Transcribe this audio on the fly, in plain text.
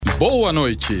boa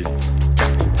noite.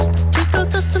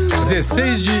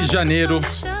 16 de janeiro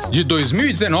de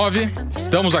 2019,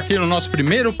 estamos aqui no nosso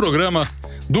primeiro programa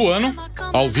do ano,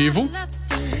 ao vivo.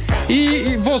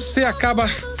 E você acaba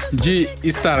de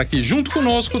estar aqui junto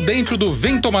conosco dentro do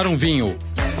Vem Tomar um Vinho.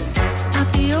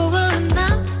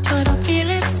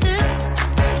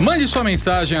 Mande sua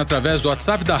mensagem através do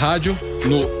WhatsApp da rádio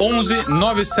no 11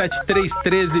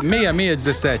 97313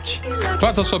 6617.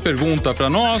 Faça sua pergunta para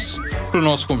nós, para o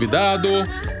nosso convidado,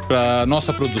 para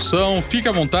nossa produção. Fique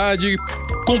à vontade,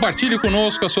 compartilhe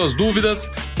conosco as suas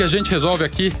dúvidas que a gente resolve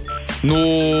aqui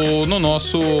no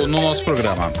nosso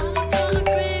programa.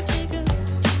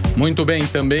 Muito bem,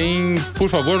 também, por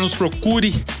favor, nos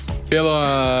procure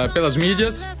pelas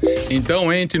mídias.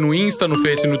 Então entre no Insta, no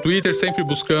Face e no Twitter, sempre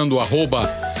buscando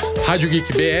 @Rádio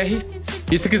Geek BR.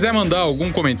 E se quiser mandar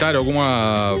algum comentário,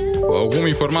 alguma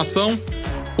informação,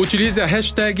 utilize a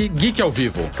hashtag Geek ao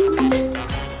Vivo.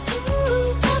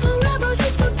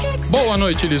 Boa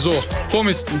noite, Lisô.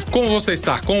 Como você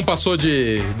está? Como passou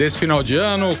desse final de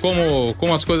ano?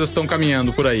 Como as coisas estão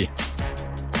caminhando por aí?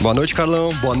 Boa noite,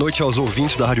 Carlão. Boa noite aos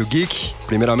ouvintes da Rádio Geek.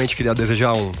 Primeiramente, queria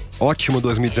desejar um ótimo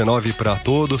 2019 para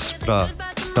todos, para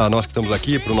nós que estamos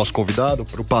aqui, para o nosso convidado,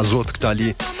 para o Pazoto que está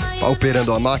ali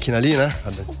operando a máquina ali, né?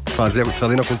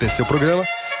 Fazendo acontecer o programa.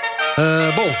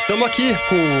 Bom, estamos aqui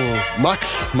com o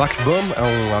Max Bohm, é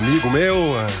um amigo meu,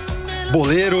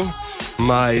 boleiro,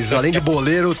 mas além de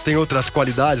boleiro tem outras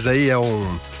qualidades aí, é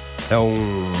um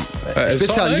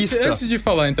especialista. Antes de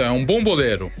falar, então, é um bom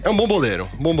boleiro. É um bom boleiro.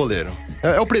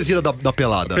 É o presida da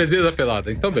pelada. Presida da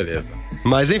pelada, então beleza.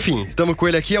 Mas enfim, estamos com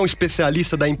ele aqui, é um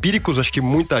especialista da Empiricus. Acho que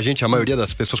muita gente, a maioria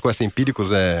das pessoas conhece a Empiricus,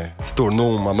 se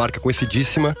tornou uma marca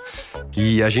conhecidíssima.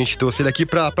 E a gente trouxe ele aqui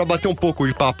para bater um pouco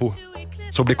de papo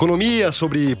sobre economia,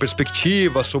 sobre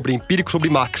perspectiva, sobre Empiricus, sobre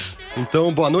Max.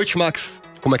 Então, boa noite, Max.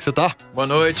 Como é que você tá? Boa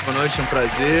noite, é um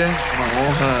prazer, uma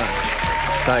honra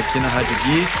estar aqui na Rádio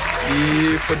Geek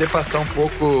e poder passar um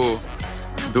pouco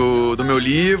do meu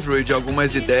livro e de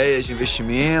algumas ideias de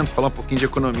investimento, falar um pouquinho de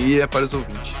economia para os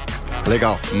ouvintes.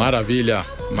 Legal. Maravilha.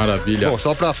 Bom,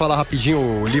 só para falar rapidinho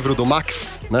o livro do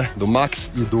Max, né? Do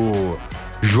Max e do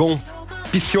João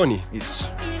Piccioni. Isso.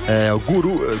 O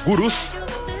Gurus,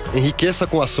 Enriqueça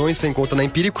com Ações, você encontra na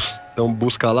Empiricus. Então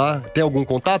busca lá. Tem algum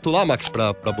contato lá, Max,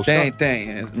 pra buscar?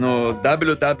 Tem. No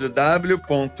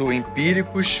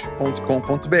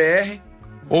www.empiricus.com.br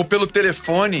ou pelo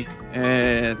telefone,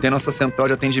 tem a nossa central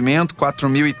de atendimento,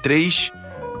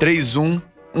 4003-3118.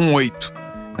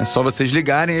 É só vocês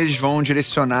ligarem, eles vão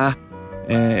direcionar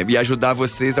e ajudar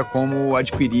vocês a como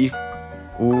adquirir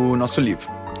o nosso livro.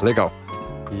 Legal.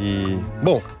 E,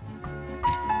 bom...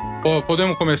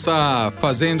 Podemos começar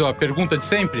fazendo a pergunta de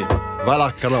sempre? Vai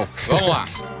lá, Carlão. Vamos lá.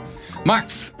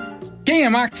 Max, quem é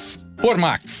Max por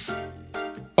Max?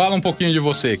 Fala um pouquinho de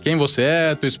você. Quem você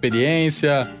é, tua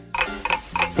experiência,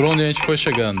 por onde a gente foi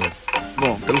chegando.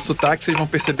 Bom, pelo sotaque vocês vão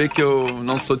perceber que eu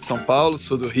não sou de São Paulo,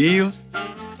 sou do Rio.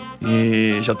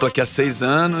 E já tô aqui há 6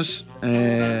 anos.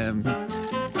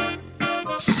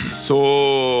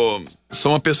 Sou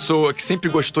uma pessoa que sempre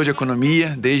gostou de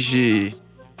economia, desde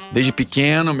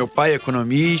pequeno. Meu pai é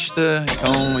economista,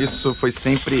 então isso foi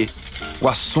sempre o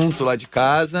assunto lá de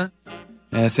casa.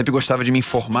 Sempre gostava de me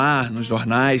informar nos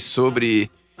jornais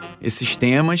sobre esses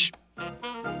temas.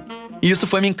 E isso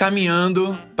foi me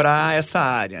encaminhando para essa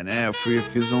área, né? Eu fiz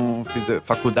a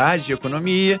faculdade de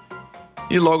economia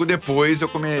e logo depois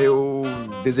eu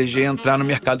desejei entrar no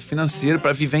mercado financeiro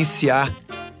para vivenciar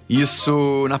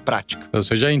isso na prática.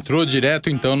 Você já entrou direto,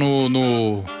 então,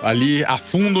 ali a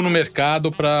fundo no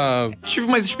mercado para... Tive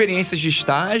umas experiências de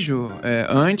estágio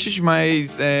antes,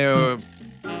 mas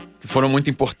que foram muito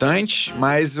importantes,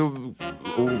 mas o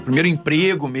primeiro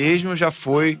emprego mesmo já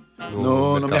foi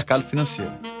no mercado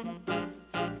financeiro.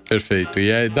 Perfeito.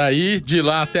 E aí, daí, de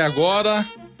lá até agora...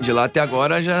 De lá até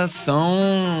agora já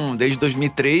são, desde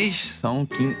 2003, são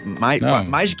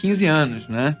mais de 15 anos,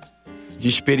 né? De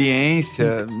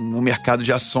experiência no mercado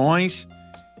de ações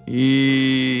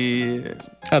e...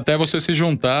 Até você se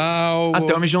juntar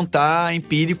Até eu me juntar a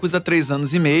Empiricus há 3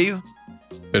 anos e meio.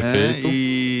 Perfeito.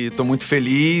 E estou muito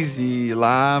feliz e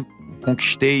lá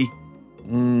conquistei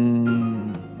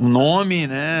um nome,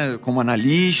 né? Como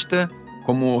analista,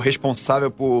 como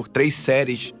responsável por 3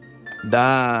 séries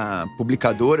da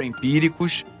publicadora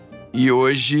Empiricus. E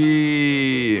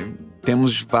hoje...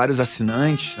 temos vários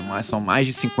assinantes, são mais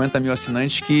de 50 mil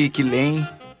assinantes que leem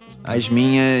as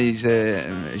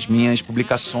minhas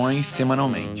publicações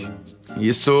semanalmente. E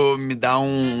isso me dá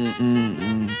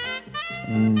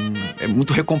é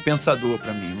muito recompensador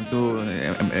para mim.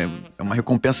 É uma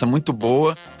recompensa muito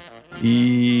boa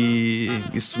E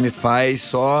isso me faz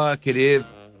só querer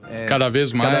cada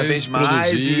vez mais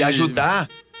produzir... e ajudar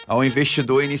ao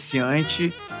investidor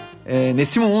iniciante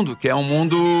nesse mundo, que é um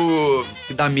mundo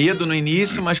que dá medo no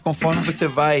início, mas conforme você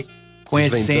vai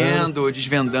conhecendo,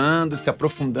 desvendando, se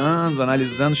aprofundando,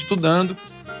 analisando, estudando,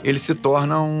 ele se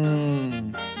torna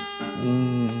um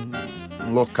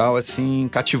local assim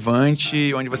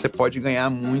cativante, onde você pode ganhar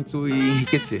muito e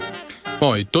enriquecer.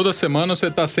 Bom, e toda semana você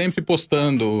está sempre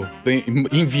postando,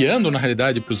 enviando na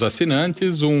realidade para os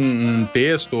assinantes um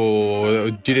texto,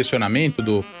 direcionamento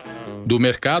do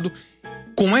mercado.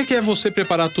 Como é que é você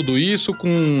preparar tudo isso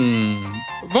com...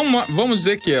 Vamos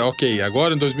dizer que ok,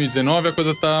 agora em 2019 a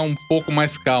coisa está um pouco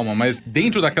mais calma, mas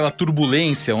dentro daquela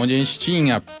turbulência onde a gente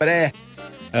tinha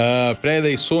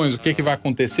pré-eleições, o que vai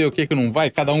acontecer, o que não vai,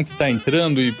 cada um que está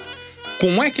entrando, e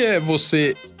como é que é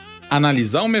você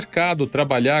analisar o mercado,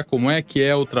 trabalhar, como é que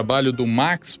é o trabalho do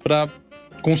Max para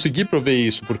conseguir prover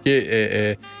isso?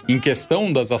 Porque em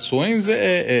questão das ações,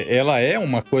 ela é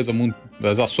uma coisa muito...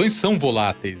 As ações são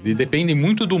voláteis e dependem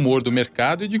muito do humor do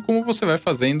mercado e de como você vai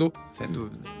fazendo. Sem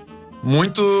dúvida.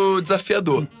 Muito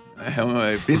desafiador.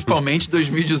 Principalmente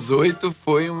 2018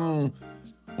 foi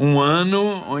um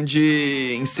ano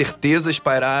onde incertezas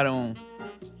pairaram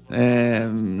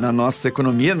na nossa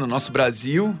economia, no nosso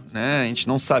Brasil, né? A gente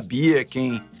não sabia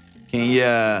quem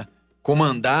ia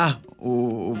comandar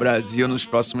o Brasil nos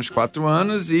próximos 4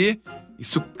 anos, e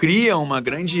isso cria uma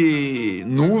grande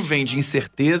nuvem de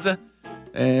incerteza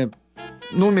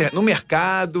no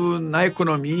mercado, na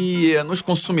economia, nos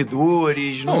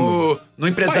consumidores, no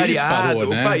empresariado.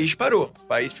 O país parou. O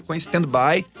país ficou em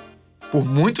stand-by por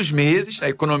muitos meses. A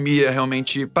economia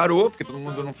realmente parou, porque todo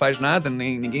mundo não faz nada,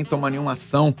 ninguém toma nenhuma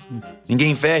ação,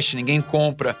 ninguém investe, ninguém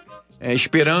compra,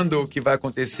 esperando o que vai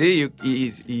acontecer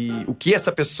e o que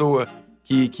essa pessoa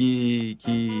que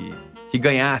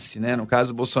ganhasse, né? No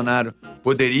caso, o Bolsonaro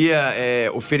poderia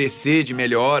oferecer de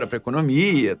melhora para a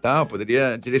economia, tal,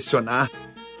 poderia direcionar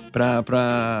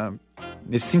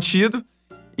nesse sentido.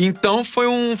 Então, foi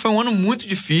um ano muito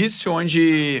difícil,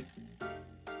 onde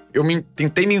eu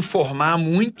tentei me informar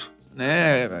muito,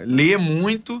 né? Ler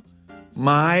muito,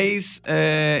 mas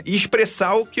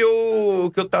expressar o que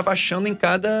eu estava achando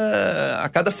a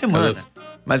cada semana.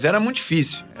 Mas era muito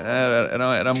difícil,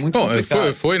 era muito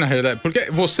complicado. Foi na realidade,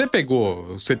 porque você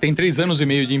tem 3 anos e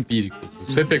meio de Empiricus,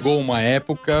 você pegou uma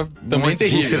época também muito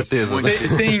terrível. Com certeza.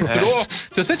 Você entrou,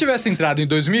 se você tivesse entrado em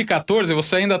 2014,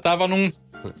 você ainda estava num...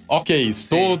 Ok,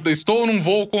 estou num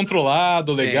voo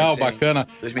controlado, legal, bacana.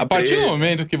 2013. A partir do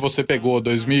momento que você pegou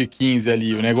 2015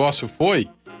 ali, o negócio foi...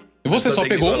 Você só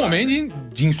pegou um momento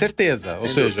de incerteza. Ou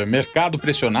seja, mercado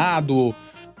pressionado,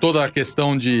 toda a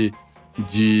questão de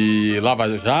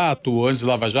Lava Jato, antes de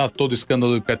Lava Jato, todo o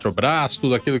escândalo de Petrobras,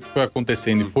 tudo aquilo que foi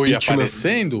acontecendo e foi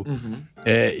aparecendo.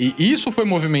 E isso foi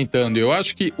movimentando. Eu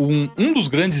acho que um dos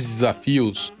grandes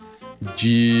desafios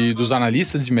dos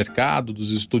analistas de mercado,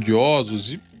 dos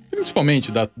estudiosos, e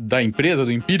principalmente da empresa,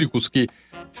 do Empiricus, que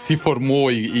se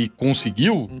formou e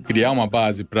conseguiu criar uma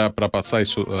base para passar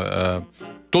isso,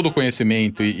 todo o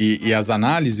conhecimento e as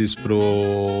análises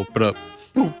para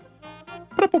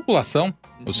a população,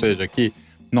 ou seja, que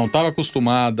não estava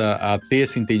acostumada a ter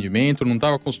esse entendimento, não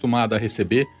estava acostumada a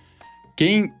receber.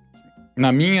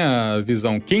 Na minha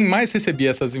visão, quem mais recebia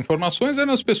essas informações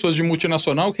eram as pessoas de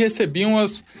multinacional que recebiam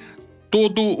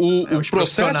todo o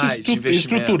processo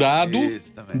estruturado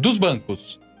dos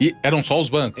bancos. E eram só os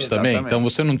bancos também, então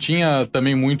você não tinha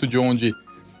também muito de onde...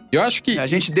 Eu acho que... A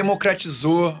gente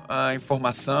democratizou a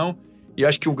informação, e eu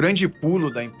acho que o grande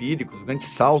pulo da Empiricus, o grande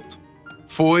salto,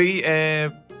 foi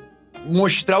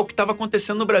mostrar o que estava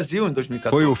acontecendo no Brasil em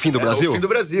 2014. Foi o fim do Brasil? O fim do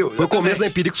Brasil. Foi o começo da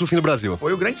Empiricus, o fim do Brasil.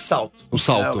 Foi o grande salto. O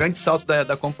salto. O grande salto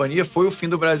da companhia foi o fim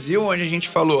do Brasil, onde a gente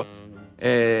falou,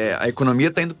 a economia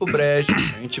está indo pro brejo,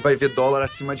 a gente vai ver dólar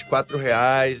acima de R$4,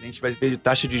 a gente vai ver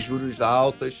taxa de juros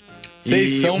altas.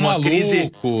 Vocês são malucos.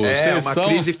 Uma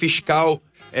crise fiscal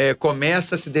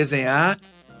começa a se desenhar.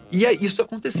 E isso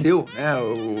aconteceu, né?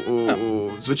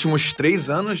 Os últimos 3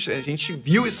 anos a gente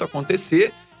viu isso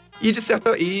acontecer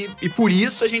e por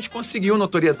isso a gente conseguiu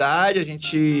notoriedade,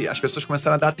 as pessoas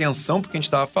começaram a dar atenção porque a gente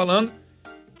estava falando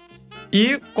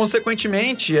e,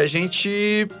 consequentemente, a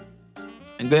gente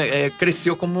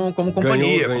cresceu como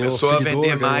companhia, começou a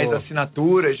vender mais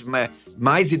assinaturas,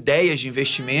 mais ideias de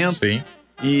investimento. Sim.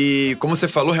 E, como você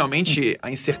falou, realmente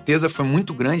a incerteza foi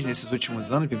muito grande nesses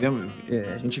últimos anos.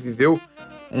 A gente viveu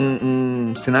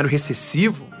um cenário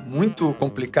recessivo muito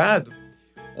complicado,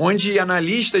 onde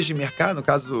analistas de mercado, no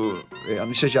caso,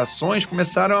 analistas de ações,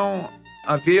 começaram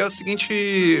a ver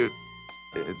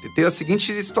ter a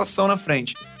seguinte situação na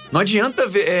frente. Não adianta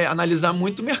analisar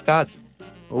muito o mercado,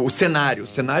 o cenário. O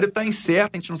cenário está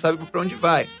incerto, a gente não sabe para onde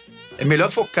vai. É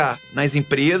melhor focar nas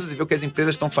empresas e ver o que as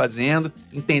empresas estão fazendo,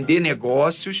 entender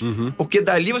negócios, porque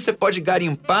dali você pode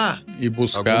garimpar e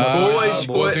buscar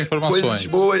boas informações.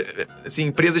 Boas, assim,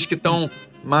 empresas que estão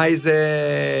mais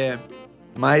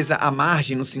à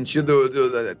margem, no sentido...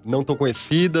 Não tão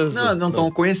conhecidas. Não tão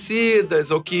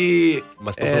conhecidas, ou que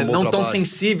não tão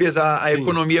sensíveis à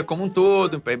economia como um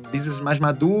todo, business mais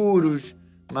maduros,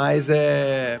 mais...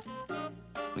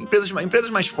 Empresas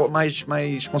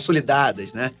mais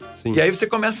consolidadas, né? Sim. E aí você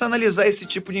começa a analisar esse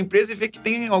tipo de empresa e ver que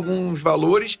tem alguns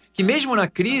valores que mesmo na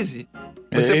crise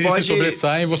você pode... se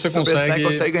sobressaem e você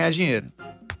consegue ganhar dinheiro.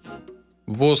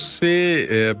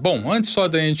 Bom, antes só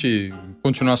da gente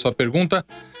continuar a sua pergunta,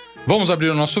 vamos abrir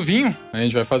o nosso vinho. A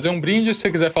gente vai fazer um brinde. Se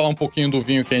você quiser falar um pouquinho do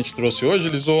vinho que a gente trouxe hoje,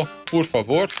 Lisô, por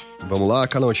favor. Vamos lá,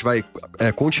 Carlão. A gente vai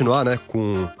continuar, né,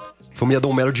 com... Família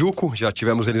Dom Mello de Uco, já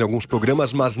tivemos ele em alguns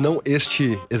programas, mas não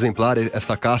este exemplar,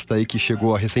 essa casta aí que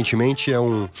chegou recentemente, é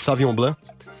um Sauvignon Blanc,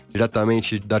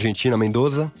 diretamente da Argentina,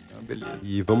 Mendoza. Beleza.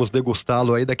 E vamos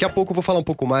degustá-lo aí. Daqui a pouco eu vou falar um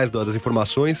pouco mais das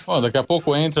informações. Daqui a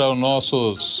pouco entra os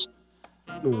nossos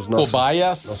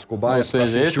cobaias, ou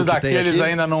seja, esses daqui eles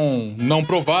ainda não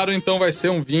provaram, então vai ser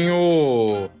um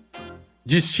vinho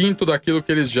distinto daquilo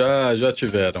que eles já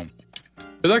tiveram.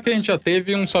 Apesar que a gente já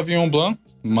teve um Sauvignon Blanc,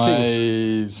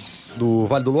 mas... Sim. Do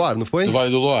Vale do Loire, não foi? Do Vale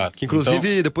do Loire. Que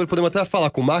inclusive, depois podemos até falar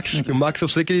com o Max, que o Max eu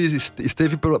sei que ele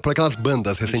esteve por aquelas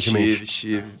bandas recentemente.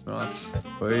 Estive. Nossa,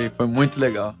 foi muito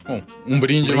legal. Bom, um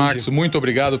brinde, Max. Muito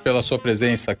obrigado pela sua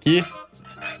presença aqui.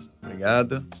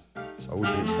 Obrigado. Saúde.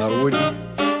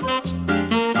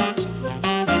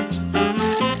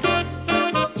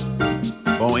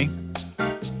 Bom, hein?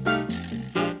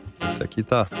 Esse aqui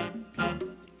tá...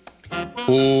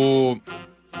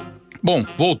 Bom,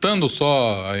 voltando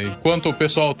só, enquanto o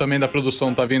pessoal também da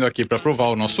produção tá vindo aqui para provar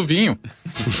o nosso vinho,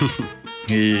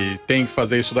 e tem que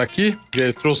fazer isso daqui,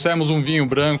 trouxemos um vinho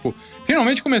branco,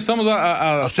 finalmente começamos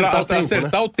a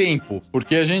acertar o tempo,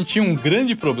 porque a gente tinha um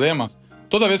grande problema,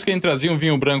 toda vez que a gente trazia um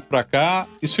vinho branco para cá,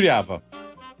 esfriava.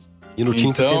 E no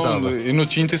tinto esquentava. E no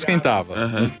tinto esquentava.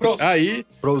 Aí,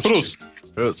 Prost.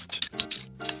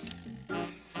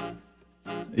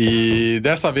 E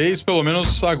dessa vez, pelo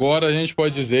menos agora, a gente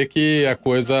pode dizer que a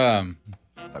coisa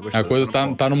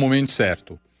tá no momento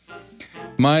certo.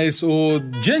 Mas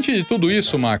diante de tudo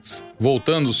isso, Max,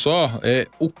 voltando só,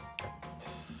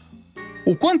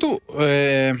 o quanto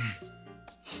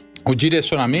o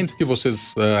direcionamento que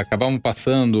vocês acabavam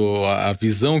passando, a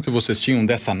visão que vocês tinham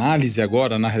dessa análise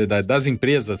agora, na realidade, das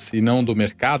empresas e não do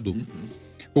mercado,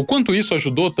 o quanto isso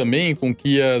ajudou também com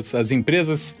que as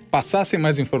empresas passassem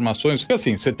mais informações? Porque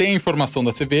assim, você tem a informação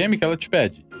da CVM que ela te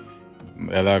pede.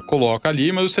 Ela coloca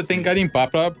ali, mas você tem que garimpar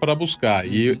para buscar.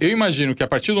 E eu imagino que a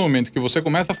partir do momento que você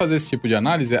começa a fazer esse tipo de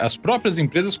análise, as próprias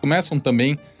empresas começam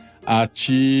também a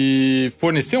te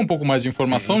fornecer um pouco mais de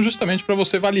informação, justamente para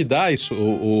você validar isso,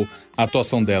 a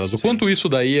atuação delas. O quanto isso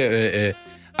daí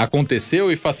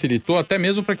aconteceu e facilitou até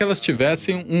mesmo para que elas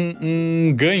tivessem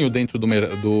um ganho dentro do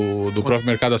próprio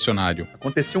mercado acionário.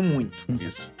 Aconteceu muito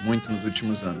nos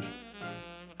últimos anos.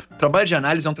 O trabalho de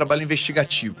análise é um trabalho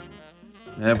investigativo,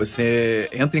 né? Você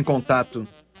entra em contato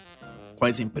com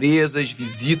as empresas,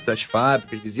 visita as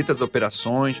fábricas, visita as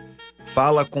operações,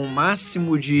 fala com o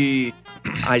máximo de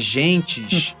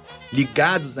agentes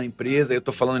ligados à empresa. Eu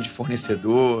estou falando de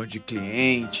fornecedor, de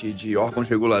cliente, de órgãos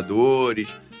reguladores,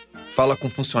 fala com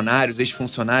funcionários,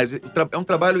 ex-funcionários. É um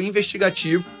trabalho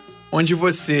investigativo, onde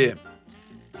você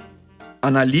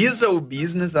analisa o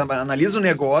business, analisa o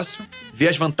negócio, vê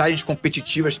as vantagens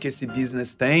competitivas que esse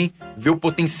business tem, vê o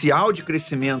potencial de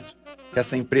crescimento que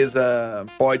essa empresa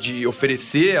pode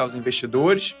oferecer aos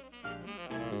investidores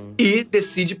e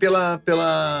decide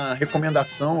pela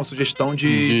recomendação ou sugestão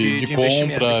de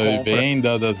compra e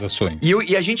venda das ações.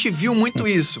 E a gente viu muito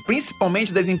isso,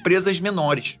 principalmente das empresas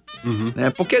menores. Né?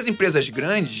 Porque as empresas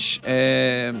grandes,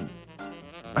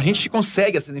 a gente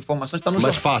consegue essas informações,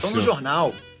 estão no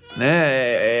jornal,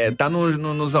 né? Tá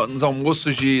nos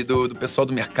almoços do pessoal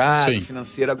do mercado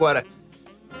financeiro. Agora,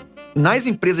 nas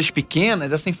empresas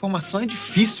pequenas, essa informação é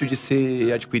difícil de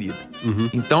ser adquirida.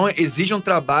 Então, exige um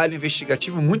trabalho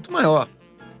investigativo muito maior.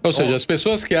 Ou seja, as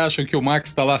pessoas que acham que o Max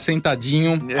está lá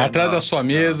sentadinho, atrás da sua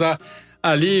mesa,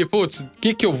 ali, putz, o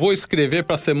que eu vou escrever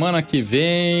para a semana que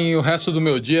vem? O resto do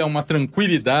meu dia é uma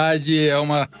tranquilidade,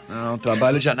 Não, o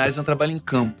trabalho de análise é um trabalho em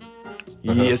campo.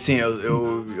 E assim,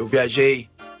 eu viajei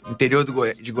interior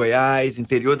de Goiás,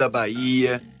 interior da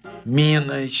Bahia,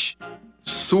 Minas,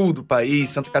 sul do país,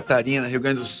 Santa Catarina, Rio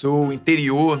Grande do Sul,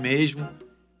 interior mesmo.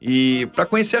 E para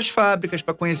conhecer as fábricas,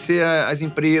 para conhecer as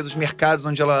empresas, os mercados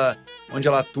onde ela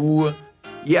atua.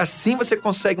 E assim você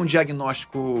consegue um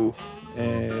diagnóstico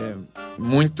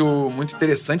muito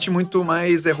interessante, muito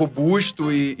mais robusto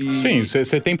e... Sim,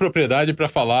 você tem propriedade para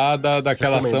falar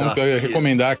daquela ação,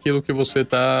 recomendar aquilo que você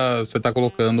tá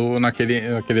colocando naquele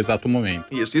exato momento.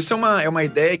 Isso é uma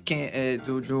ideia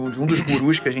de um dos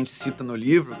gurus que a gente cita no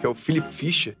livro, que é o Philip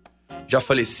Fisher, já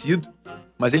falecido,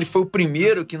 mas ele foi o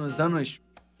primeiro que nos anos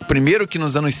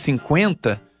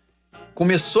 50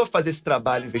 começou a fazer esse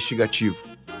trabalho investigativo,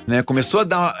 né? Começou a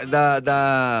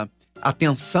dar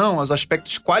atenção aos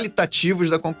aspectos qualitativos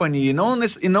da companhia,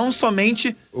 e não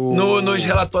somente nos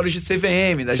relatórios de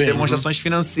CVM, das demonstrações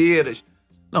financeiras.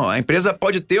 Não, a empresa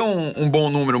pode ter um bom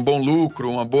número, um bom lucro,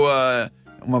 uma boa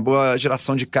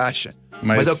geração de caixa.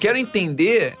 Mas eu quero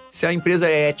entender se a empresa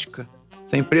é ética,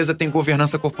 se a empresa tem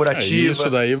governança corporativa, isso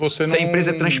daí você se a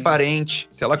empresa é transparente,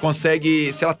 se ela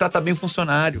trata bem o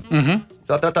funcionário, se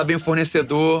ela trata bem o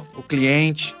fornecedor, o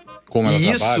cliente. Como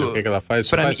ela trabalha, o que ela faz,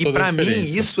 isso faz toda a diferença. E pra mim,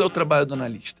 isso é o trabalho do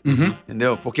analista.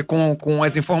 Entendeu? Porque com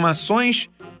as informações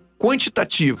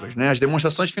quantitativas, né, as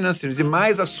demonstrações financeiras e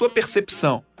mais a sua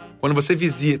percepção, quando você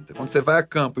visita, quando você vai a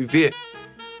campo e vê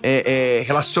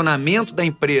relacionamento da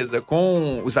empresa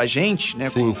com os agentes, né,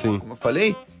 como eu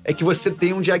falei, é que você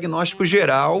tem um diagnóstico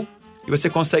geral e você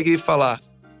consegue falar: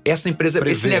 essa empresa,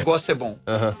 esse negócio é bom.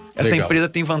 Essa empresa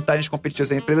tem vantagens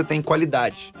competitivas, essa empresa tem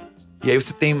qualidade. E aí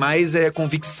você tem mais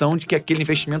convicção de que aquele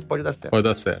investimento pode dar certo. Pode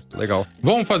dar certo. Legal.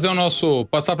 Vamos fazer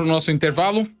passar para o nosso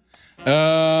intervalo.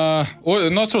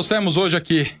 Nós trouxemos hoje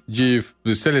aqui de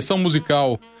seleção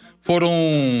musical, foram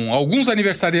alguns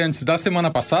aniversariantes da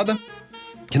semana passada.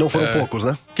 Que não foram poucos,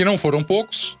 né? Que não foram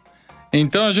poucos.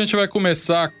 Então a gente vai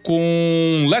começar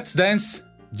com Let's Dance,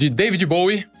 de David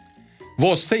Bowie.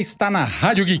 Você está na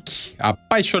Rádio Geek,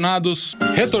 apaixonados.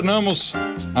 Retornamos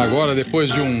agora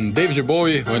depois de um David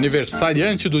Bowie, o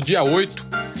aniversariante do dia 8.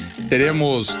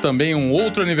 Teremos também um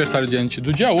outro aniversariante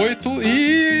do dia 8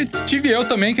 e tive eu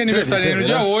também, que é aniversariante no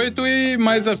dia 8,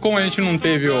 mas como a gente não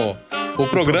teve o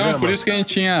programa, por isso que a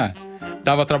gente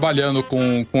tava trabalhando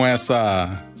com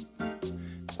essa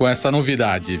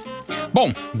novidade.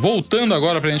 Bom, voltando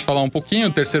agora pra gente falar um pouquinho,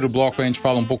 no terceiro bloco a gente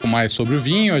fala um pouco mais sobre o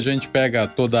vinho, a gente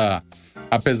pega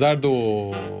apesar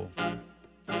do...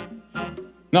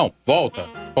 Não, volta.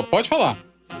 Pode falar.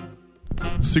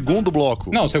 Segundo bloco.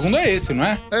 Não, o segundo é esse, não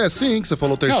é? É, sim, que você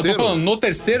falou terceiro. Não, eu tô falando, no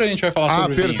terceiro a gente vai falar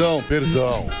sobre o vinho.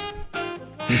 Perdão.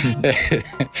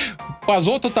 O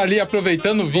Pazoto tá ali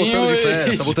aproveitando o vinho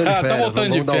tá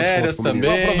voltando de férias também.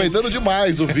 Tá aproveitando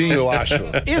demais o vinho, eu acho.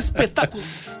 Espetacular.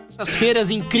 As feiras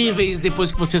incríveis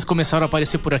depois que vocês começaram a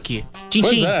aparecer por aqui. Tchim,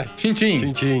 pois tchim. é,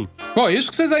 tchim. Bom,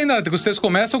 isso que vocês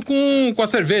começam com a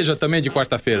cerveja também de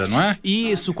quarta-feira, não é?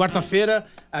 Isso, quarta-feira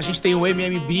a gente tem o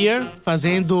Beer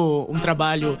fazendo um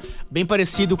trabalho bem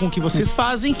parecido com o que vocês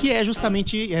fazem, que é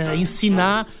justamente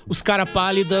ensinar os cara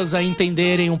pálidas a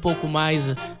entenderem um pouco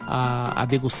mais, a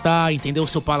degustar, entender o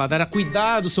seu paladar, a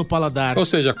cuidar do seu paladar. Ou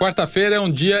seja, quarta-feira é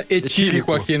um dia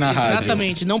etílico aqui na rádio.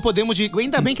 Exatamente, não podemos...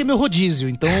 Ainda bem que é meu rodízio,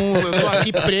 então eu tô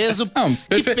aqui preso. Não,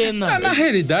 que pena. Na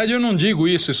realidade, eu não digo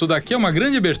isso. Isso daqui é uma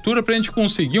grande abertura pra gente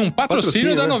conseguir um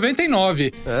patrocínio da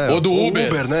 99. Ou do Uber.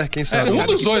 Uber, né? Quem sabe? Um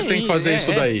dos dois tem que fazer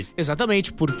isso daí.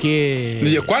 Exatamente, porque...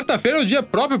 Quarta-feira é o dia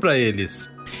próprio pra eles.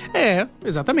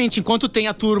 Exatamente. Enquanto tem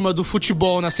a turma do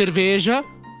futebol na cerveja...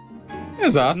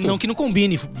 Exato. Não que não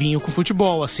combine vinho com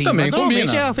futebol, assim. Também mas combina.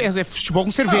 Normalmente é futebol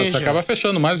com cerveja. Você acaba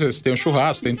fechando mais vezes. Tem um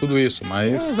churrasco, tem tudo isso,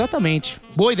 mas... exatamente.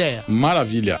 Boa ideia.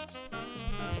 Maravilha.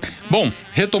 Bom,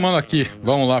 retomando aqui,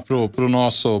 vamos lá pro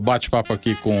nosso bate-papo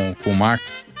aqui com o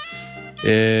Max.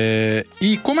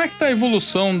 E como é que tá a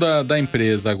evolução da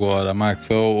empresa agora, Max?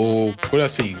 Por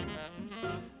assim,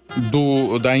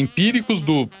 da Empiricus,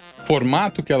 do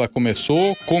formato que ela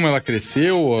começou, como ela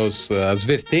cresceu, as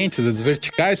vertentes, as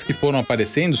verticais que foram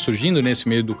aparecendo, surgindo nesse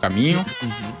meio do caminho.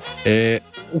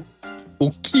 O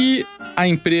que a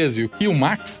empresa e o que o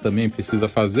Max também precisa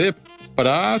fazer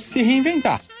para se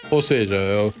reinventar. Ou seja,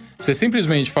 você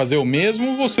simplesmente fazer o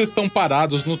mesmo, vocês estão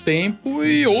parados no tempo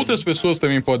e outras pessoas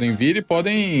também podem vir e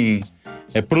podem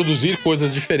produzir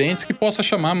coisas diferentes que possa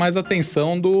chamar mais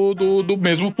atenção do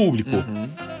mesmo público.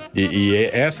 E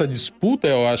essa disputa,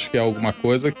 eu acho que é alguma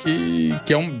coisa que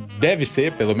deve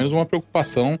ser, pelo menos, uma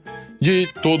preocupação de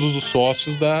todos os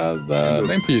sócios da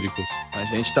Empiricus. A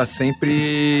gente está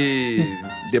sempre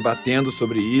debatendo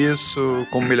sobre isso,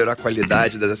 como melhorar a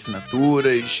qualidade das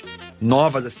assinaturas,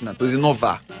 novas assinaturas,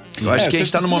 inovar. Eu acho que a gente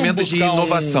está no momento de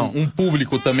inovação. Um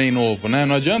público também novo, né?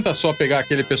 Não adianta só pegar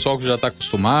aquele pessoal que já está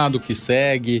acostumado, que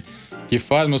segue, que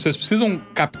fazem, vocês precisam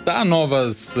captar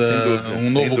novas, um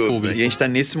novo público. E a gente está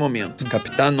nesse momento,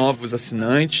 captar novos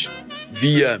assinantes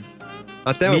via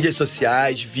mídias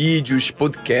sociais, vídeos,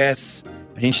 podcasts.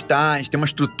 A gente tem uma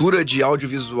estrutura de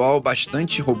audiovisual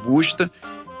bastante robusta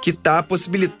que está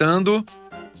possibilitando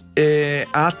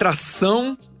a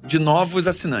atração de novos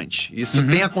assinantes. Isso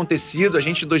tem acontecido. A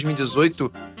gente, em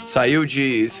 2018, saiu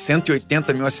de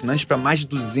 180 mil assinantes para mais de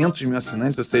 200 mil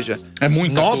assinantes, ou seja,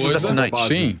 novos assinantes.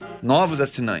 Sim. Novos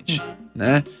assinantes,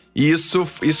 né? E isso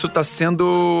está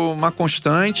sendo uma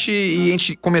constante e a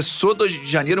gente começou 2 de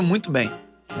janeiro muito bem.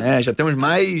 Já temos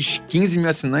mais 15 mil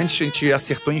assinantes, a gente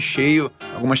acertou em cheio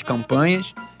algumas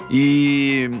campanhas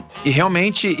e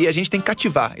realmente a gente tem que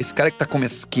cativar. Esse cara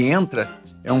que entra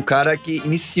é um cara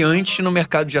iniciante no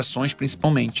mercado de ações,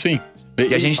 principalmente. Sim.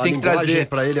 E a gente tem que trazer...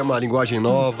 Para ele é uma linguagem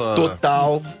nova.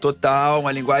 Total.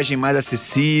 Uma linguagem mais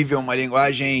acessível, uma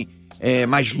linguagem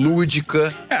mais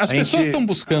lúdica. As pessoas estão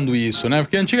buscando isso, né?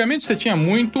 Porque antigamente você tinha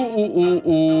muito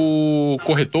o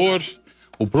corretor,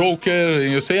 o broker,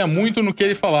 eu sei muito no que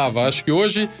ele falava. Acho que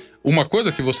hoje, uma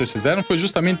coisa que vocês fizeram foi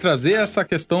justamente trazer essa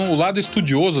questão, o lado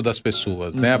estudioso das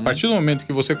pessoas, né? A partir do momento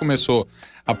que você começou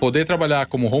a poder trabalhar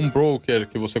como home broker,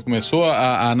 que você começou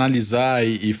a analisar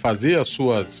e fazer as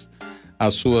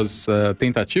suas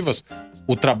tentativas,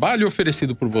 o trabalho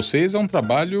oferecido por vocês é um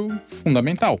trabalho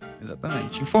fundamental.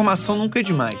 Exatamente. Informação nunca é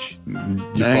demais.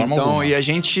 De forma alguma. E a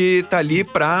gente tá ali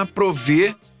para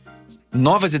prover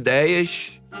novas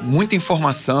ideias, muita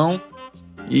informação,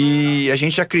 e a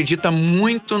gente acredita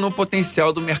muito no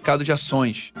potencial do mercado de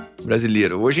ações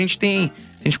brasileiro. Hoje se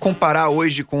a gente comparar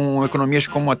hoje com economias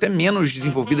como até menos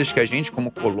desenvolvidas que a gente, como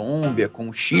Colômbia,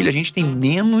 como Chile, a gente tem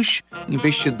menos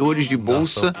investidores de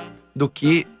bolsa do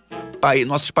que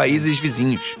nossos países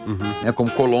vizinhos, né,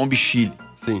 como Colômbia e Chile.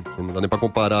 Sim, não dá nem pra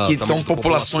comparar. Que são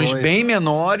populações bem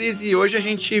menores e hoje a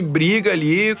gente briga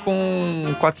ali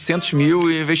com 400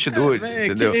 mil investidores,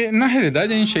 entendeu? Na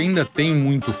realidade, a gente ainda tem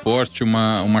muito forte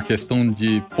uma questão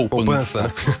de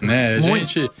poupança. Né? A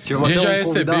gente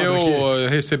já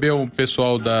recebeu o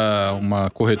pessoal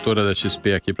uma corretora da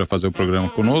XP aqui para fazer o programa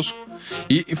conosco.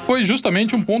 E foi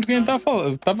justamente um ponto que a gente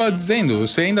tava dizendo.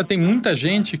 Você ainda tem muita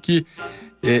gente que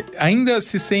ainda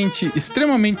se sente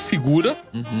extremamente segura.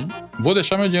 Vou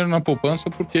deixar meu dinheiro na poupança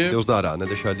porque... Deus dará, né?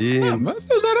 Deixar ali...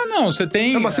 Deus dará não. Você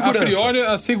tem, a priori,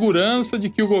 a segurança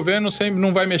de que o governo sempre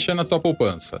não vai mexer na tua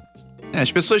poupança.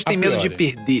 As pessoas têm medo de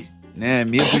perder, né?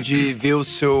 Medo de ver o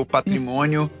seu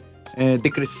patrimônio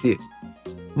decrescer.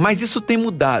 Mas isso tem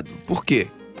mudado. Por quê?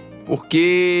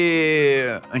 Porque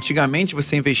antigamente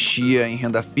você investia em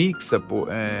renda fixa,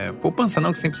 poupança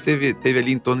não, que sempre teve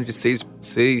ali em torno de 6,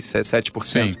 7%.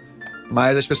 Sim.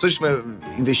 Mas as pessoas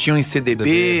investiam em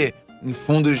CDB, em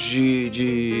fundos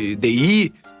de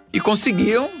DI e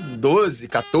conseguiam 12%,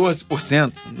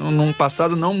 14%, num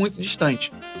passado não muito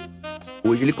distante.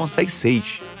 Hoje ele consegue 6%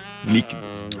 líquido.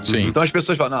 Sim. Então as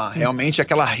pessoas falam, não, realmente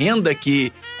aquela renda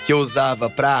que eu usava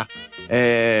para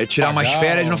tirar umas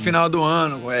férias no final do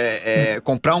ano,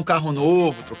 comprar um carro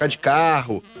novo, trocar de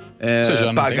carro,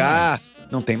 pagar,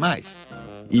 não tem mais.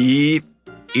 E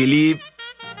ele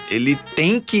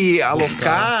tem que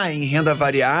alocar em renda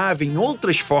variável, em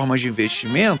outras formas de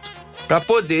investimento, para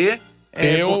poder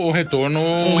ter um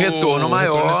retorno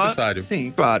maior necessário.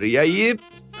 Sim, claro. E aí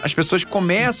as pessoas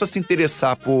começam a se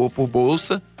interessar por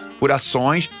bolsa, por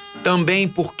ações, também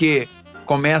porque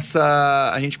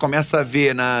a gente começa a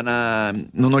ver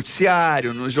no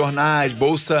noticiário, nos jornais,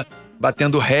 bolsa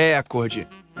batendo recorde,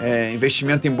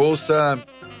 investimento em bolsa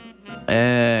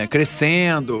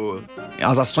crescendo,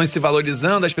 as ações se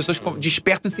valorizando, as pessoas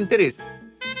despertam esse interesse.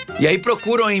 E aí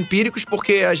procuram a Empiricus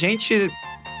porque a gente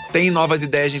tem novas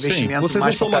ideias de investimento. Vocês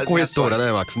não são uma corretora, né,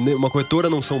 Max? Uma corretora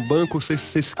não são bancos.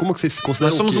 Como que vocês se consideram?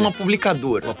 Nós somos uma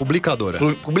publicadora. Uma publicadora.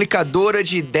 Publicadora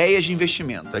de ideias de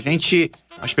investimento.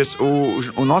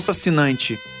 O nosso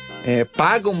assinante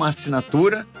paga uma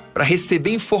assinatura para receber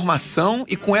informação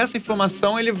e com essa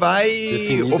informação ele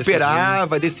vai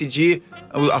vai decidir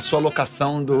a sua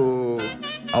alocação do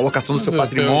seu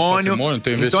patrimônio.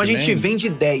 Então a gente vende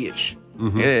ideias.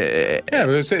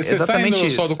 Você sai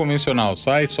só do convencional,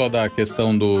 sai só da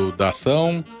questão da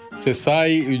ação, você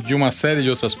sai de uma série de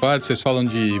outras partes, vocês falam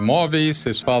de imóveis,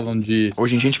 vocês falam de...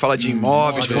 Hoje a gente fala de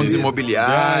imóveis, fundos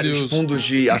imobiliários, fundos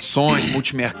de ações,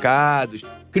 multimercados,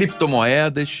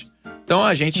 criptomoedas. Então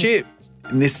a gente,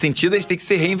 nesse sentido, a gente tem que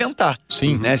se reinventar.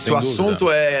 Sim, né? Se o assunto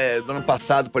do ano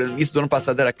passado, por exemplo, início do ano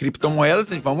passado era criptomoedas,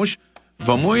 vamos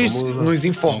nos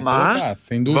informar,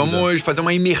 vamos fazer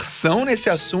uma imersão nesse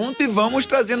assunto e vamos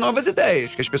trazer novas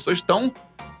ideias, que as pessoas estão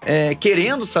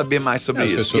querendo saber mais sobre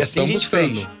isso. E assim a gente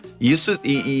fez. Isso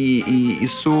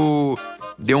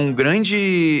deu um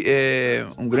grande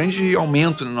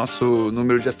aumento no nosso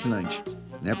número de assinantes,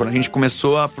 né? Quando a gente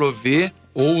começou a prover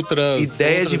outras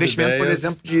ideias de investimento, ideias. por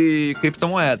exemplo, de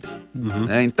criptomoedas.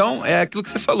 Né? Então, é aquilo que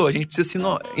você falou, a gente precisa se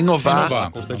inovar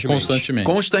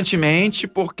constantemente,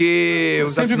 porque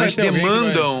os Sempre assinantes vai ter alguém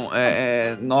demandam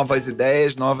novas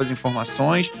ideias, novas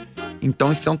informações.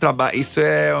 Então, isso é um trabalho, isso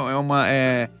é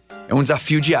um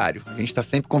desafio diário. A gente está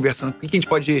sempre conversando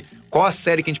qual a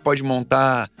série que a gente pode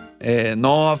montar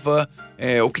nova,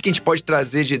 o que a gente pode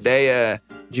trazer de ideia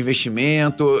de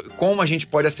investimento, como a gente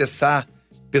pode acessar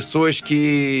pessoas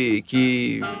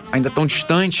que ainda estão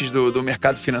distantes do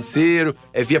mercado financeiro,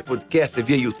 via podcast,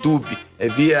 via YouTube,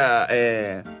 via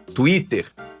Twitter.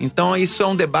 Então, isso é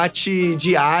um debate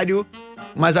diário,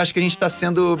 mas acho que a gente está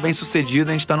sendo bem sucedido,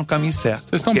 a gente está no caminho certo.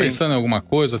 Vocês estão pensando em alguma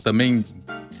coisa também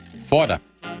fora?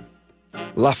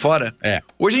 Lá fora?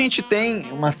 Hoje a gente tem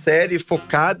uma série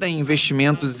focada em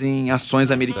investimentos em ações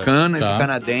americanas e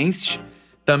canadenses.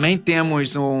 Também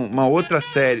temos uma outra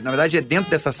série, na verdade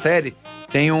dentro dessa série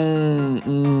tem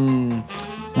uma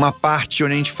parte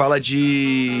onde a gente fala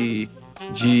de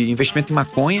investimento em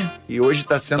maconha, e hoje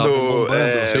está sendo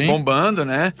bombando,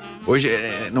 né? Hoje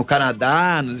no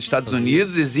Canadá, nos Estados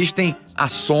Unidos, existem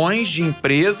ações de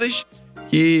empresas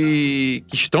que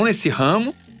estão nesse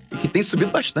ramo e que tem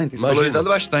subido bastante, tem se valorizado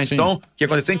bastante. Sim. Então, o que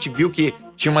aconteceu? A gente viu que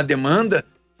tinha uma demanda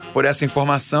por essa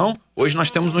informação. Hoje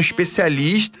nós temos um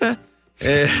especialista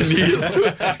nisso,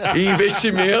 em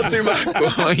investimento em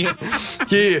maconha,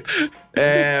 que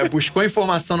buscou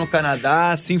informação no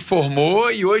Canadá, se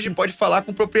informou e hoje pode falar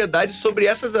com propriedade sobre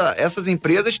essas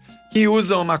empresas que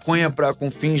usam maconha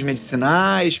com fins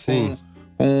medicinais,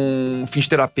 com fins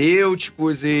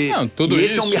terapêuticos.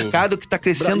 Esse é um mercado que está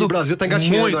crescendo. O Brasil está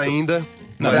engatinhando muito ainda.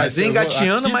 Mas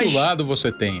engatinhando, aqui do lado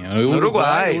você tem. O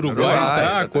Uruguai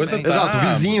tá, a coisa tá. Exato, o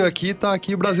vizinho aqui tá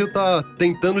aqui, o Brasil tá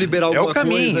tentando liberar alguma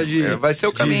coisa vai ser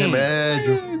o caminho. De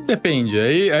remédio. Depende.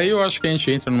 Aí eu acho que a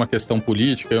gente entra numa questão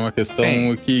política, é uma questão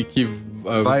que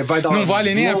vai dar não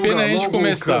vale nem a pena a gente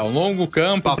começar. Um longo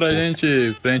campo pra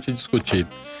gente discutir.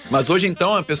 Mas hoje,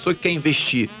 então, a pessoa que quer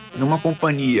investir numa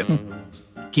companhia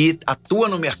que atua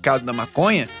no mercado da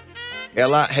maconha,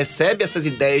 ela recebe essas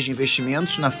ideias de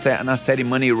investimentos na série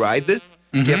Money Rider,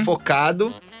 que é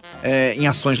focado em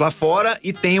ações lá fora,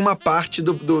 e tem uma parte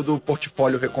do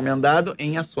portfólio recomendado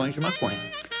em ações de maconha.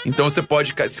 Então você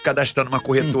pode se cadastrar numa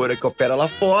corretora que opera lá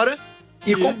fora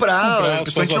e comprar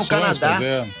principalmente no Canadá,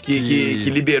 que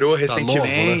liberou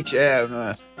recentemente.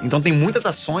 Então tem muitas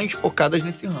ações focadas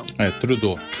nesse ramo.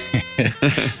 Trudeau.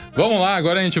 Vamos lá,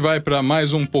 agora a gente vai para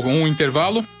mais um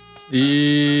intervalo.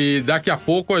 E daqui a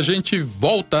pouco a gente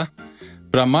volta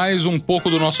para mais um pouco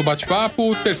do nosso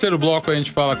bate-papo. Terceiro bloco a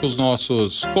gente fala com os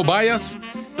nossos cobaias.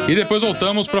 E depois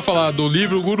voltamos para falar do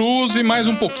livro Gurus e mais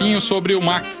um pouquinho sobre o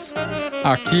Max,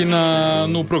 aqui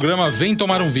no programa Vem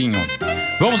Tomar um Vinho.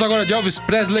 Vamos agora de Elvis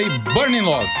Presley, Burning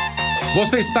Love.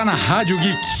 Você está na Rádio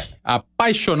Geek,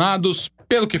 apaixonados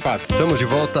pelo que faz. Estamos de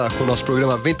volta com o nosso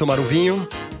programa Vem Tomar um Vinho.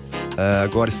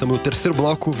 Agora estamos no terceiro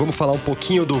bloco. Vamos falar um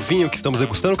pouquinho do vinho que estamos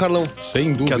degustando, Carlão?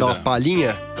 Sem dúvida. Quer dar uma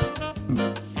palhinha?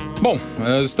 Bom,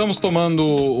 estamos tomando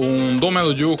um Dom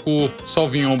Mello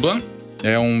Sauvignon Blanc.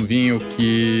 É um vinho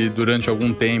que durante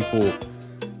algum tempo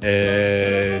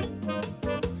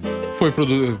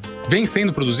vem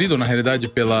sendo produzido, na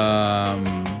realidade,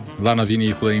 lá na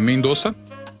vinícola em Mendoza.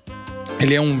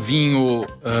 Ele é um vinho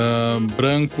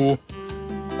branco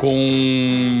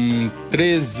com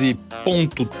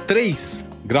 13,3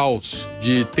 graus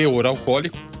de teor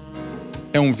alcoólico.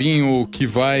 É um vinho que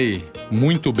vai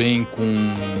muito bem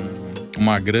com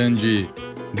uma grande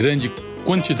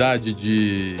quantidade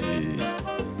de...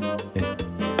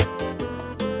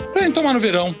 pra gente tomar no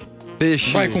verão.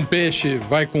 Peixe. Vai com peixe,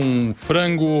 vai com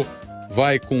frango,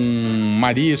 vai com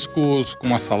mariscos, com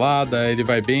uma salada. Ele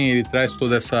vai bem, ele traz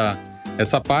toda essa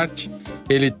parte.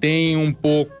 Ele tem um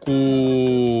pouco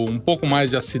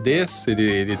mais de acidez,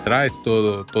 ele traz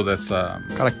toda essa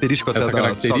característica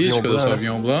do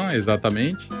Sauvignon Blanc,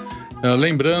 exatamente.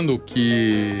 Lembrando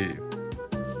que,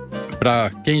 para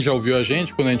quem já ouviu a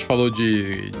gente, quando a gente falou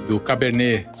do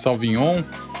Cabernet Sauvignon,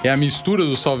 é a mistura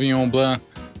do Sauvignon Blanc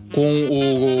com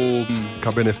o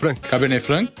Cabernet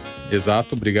Franc,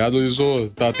 exato, obrigado,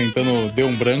 Iso, tá tentando, deu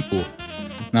um branco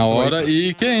na hora,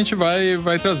 e que a gente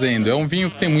vai trazendo. É um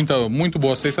vinho que tem muito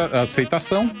boa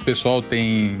aceitação. O pessoal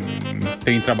tem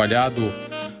trabalhado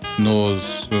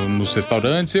nos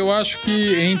restaurantes. Eu acho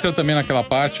que entra também naquela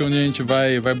parte onde a gente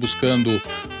vai buscando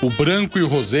o branco e o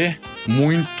rosé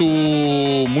muito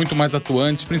mais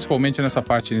atuantes, principalmente nessa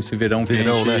parte, nesse verão que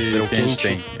a gente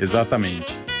tem.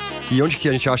 Exatamente. E onde que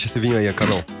a gente acha esse vinho aí,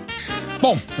 Carol?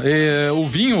 Bom, o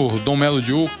vinho Dom Mello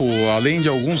de Upo, além de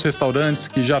alguns restaurantes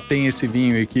que já têm esse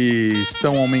vinho e que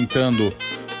estão aumentando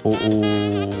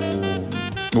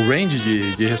o range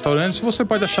de restaurantes, você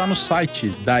pode achar no site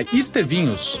da Easter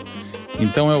Vinhos.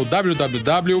 Então é o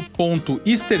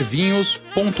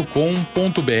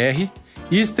www.eastervinhos.com.br.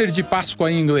 Easter de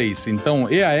Páscoa em inglês. Então,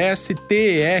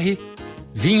 EASTER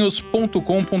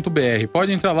vinhos.com.br.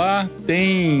 Pode entrar lá,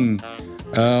 tem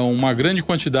uma grande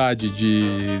quantidade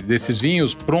desses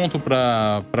vinhos pronto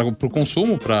para o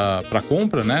consumo, para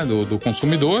compra, né, do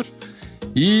consumidor.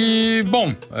 E,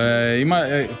 bom,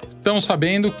 estamos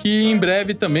sabendo que em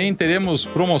breve também teremos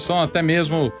promoção até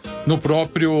mesmo no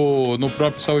próprio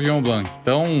Sauvignon Blanc.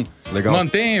 Então, legal.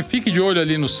 Fique de olho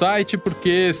ali no site,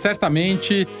 porque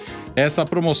certamente essa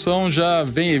promoção já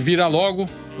virá logo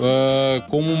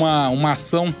como uma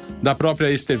ação da própria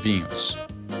Easter Vinhos.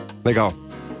 Legal.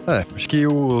 Acho que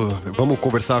vamos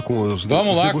conversar com os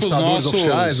degustadores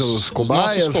oficiais, os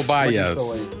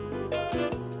cobaias.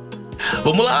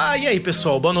 Vamos lá, e aí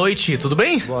pessoal, boa noite, tudo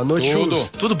bem? Boa noite,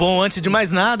 Tudo bom, antes de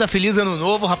mais nada, feliz ano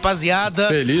novo, rapaziada.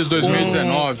 Feliz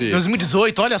 2019.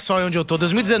 2018, olha só onde eu tô,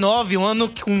 2019, um ano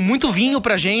com muito vinho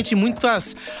pra gente,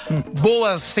 muitas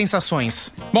boas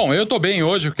sensações. Bom, eu tô bem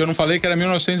hoje, porque eu não falei que era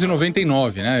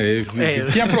 1999, né?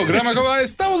 Tinha programa que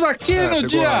estamos aqui no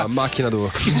dia... a máquina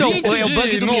do... Isso é o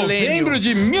bug do milênio. Novembro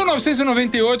de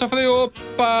 1998, eu falei,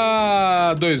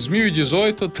 opa,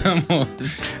 2018, tamo...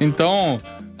 Então...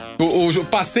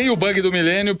 passei o bug do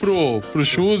milênio pro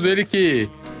Chus, ele que...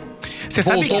 Você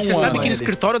sabe que no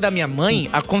escritório da minha mãe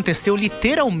aconteceu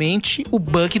literalmente o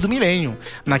bug do milênio.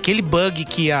 Naquele bug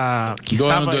que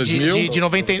estava de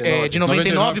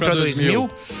 99 para 2000.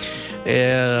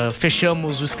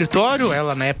 Fechamos o escritório.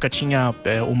 Ela na época tinha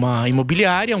uma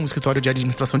imobiliária, um escritório de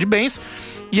administração de bens.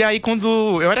 E aí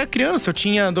quando eu era criança, eu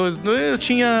tinha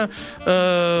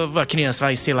criança,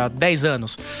 vai, sei lá, 10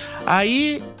 anos.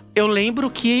 Aí eu lembro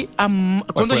que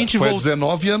quando a gente voltou... Foi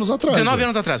 19 anos atrás. 19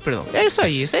 anos atrás, perdão. É isso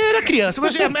aí eu era criança,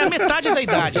 mas é a metade da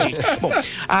idade, gente. Bom,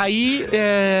 aí...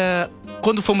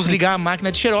 quando fomos ligar a máquina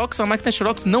de Xerox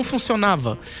não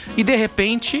funcionava. E de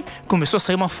repente, começou a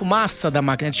sair uma fumaça da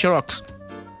máquina de Xerox.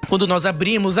 Quando nós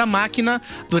abrimos a máquina,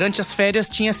 durante as férias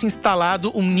tinha se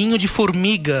instalado um ninho de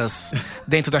formigas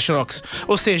dentro da Xerox.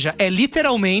 Ou seja, é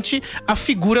literalmente a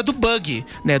figura do bug,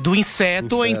 né? Do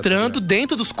inseto entrando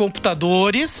dentro dos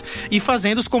computadores e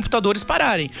fazendo os computadores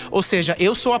pararem. Ou seja,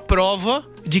 eu sou a prova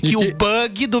de que o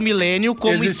bug do milênio,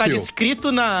 como existiu. Está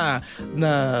descrito na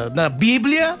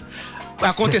Bíblia,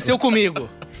 aconteceu comigo.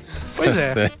 Pois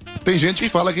é. Tem gente que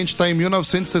fala que a gente tá em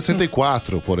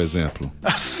 1964, por exemplo.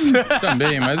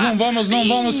 Também, mas não vamos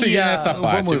seguir nessa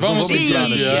parte. Vamos entrar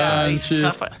adiante.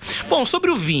 Bom,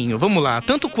 sobre o vinho, vamos lá.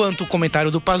 Tanto quanto o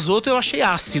comentário do Pazotto, eu achei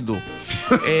ácido.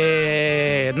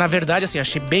 Na verdade, assim,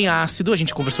 achei bem ácido. A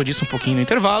gente conversou disso um pouquinho no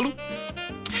intervalo.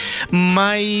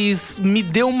 Mas me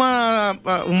deu uma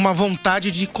vontade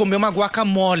de comer uma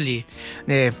guacamole,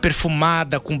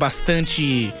 perfumada com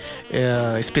bastante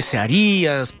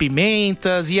especiarias,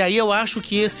 pimentas. E aí eu acho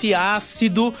que esse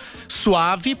ácido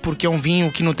suave, porque é um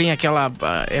vinho que não tem aquela...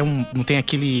 não tem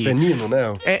aquele... Tanino,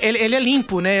 né? Ele é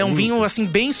limpo, né? É um vinho assim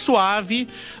bem suave.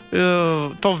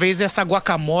 Talvez essa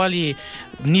guacamole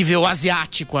nível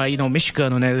asiático aí, não,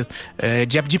 mexicano, né?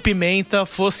 De pimenta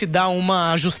fosse dar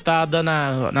uma ajustada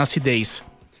na acidez.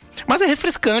 Mas é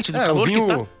refrescante, do calor vinho,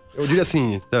 que tá. Eu diria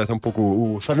assim, um pouco,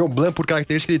 o Sauvignon Blanc, por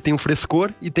característica, ele tem um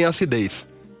frescor e tem acidez.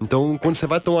 Então, quando você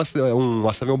vai tomar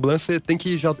um Sauvignon Blanc, você tem que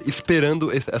ir já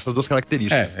esperando essas duas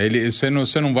características.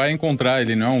 Você não vai encontrar,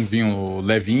 ele não é um vinho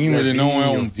levinho, ele não é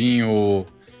um vinho...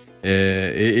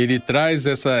 ele traz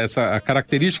essa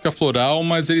característica floral,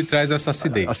 mas ele traz essa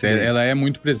acidez. Ela é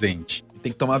muito presente.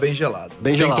 Tem que tomar bem gelado.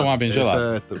 Tem que tomar bem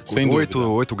gelado. Sem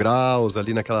 8 graus,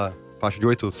 ali naquela faixa de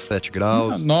 8, 7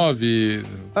 graus. 9.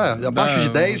 Abaixo de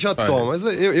 10 já toma. Mas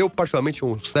eu particularmente,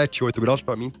 uns 7, 8 graus,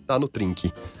 pra mim, tá no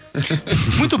trinque.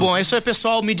 Muito bom, é isso aí,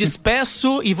 pessoal. Me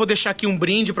despeço e vou deixar aqui um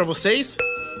brinde pra vocês.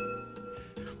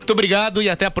 Muito obrigado e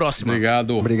até a próxima.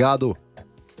 Obrigado.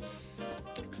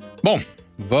 Bom,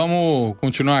 vamos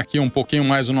continuar aqui um pouquinho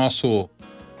mais o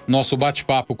nosso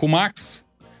bate-papo com o Max.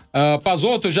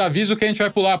 Pazotto, já aviso que a gente vai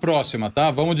pular a próxima,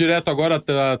 tá? Vamos direto agora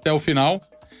até o final.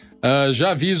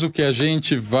 Já aviso que a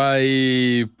gente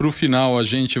vai... Pro final, a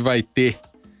gente vai ter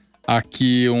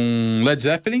aqui um Led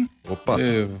Zeppelin. Opa!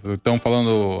 Estamos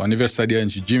falando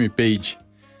aniversariante Jimmy Page,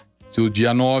 do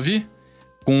dia 9,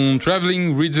 com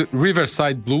Traveling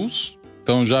Riverside Blues.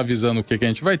 Então, já avisando o que a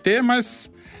gente vai ter,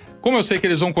 mas... Como eu sei que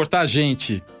eles vão cortar a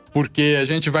gente, porque a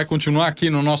gente vai continuar aqui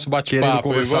no nosso bate-papo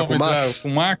conversar com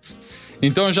o Max.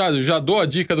 Então já dou a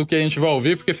dica do que a gente vai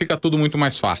ouvir, porque fica tudo muito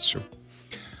mais fácil.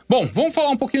 Bom, vamos falar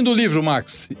um pouquinho do livro,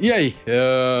 Max. E aí?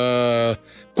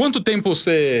 Quanto tempo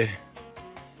vocês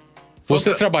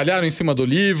trabalharam em cima do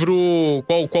livro?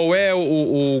 Qual é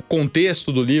o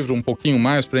contexto do livro, um pouquinho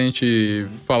mais, pra gente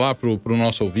falar pro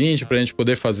nosso ouvinte, pra gente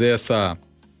poder fazer essa...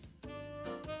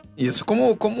 Isso,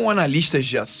 como analistas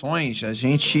de ações, a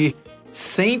gente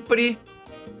sempre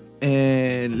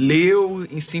leu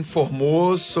e se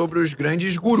informou sobre os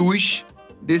grandes gurus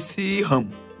desse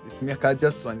ramo, desse mercado de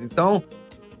ações. Então,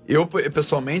 eu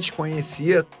pessoalmente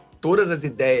conhecia todas as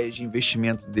ideias de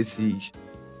investimento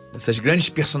dessas grandes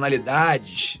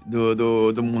personalidades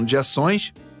do mundo de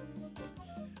ações,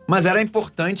 mas era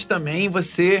importante também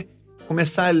você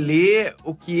começar a ler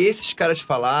o que esses caras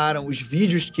falaram, os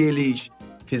vídeos que eles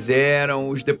fizeram,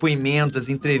 os depoimentos, as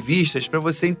entrevistas, para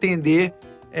você entender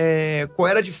qual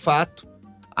era de fato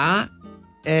a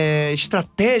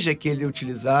estratégia que ele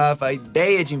utilizava, a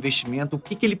ideia de investimento, o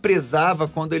que ele prezava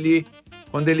quando ele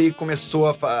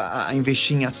começou a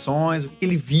investir em ações, o que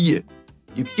ele via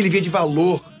e o que ele via de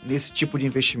valor nesse tipo de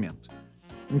investimento.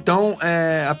 Então,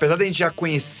 apesar de a gente já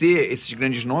conhecer esses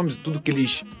grandes nomes, tudo que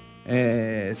eles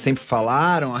sempre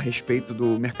falaram a respeito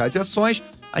do mercado de ações,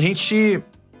 a gente,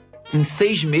 em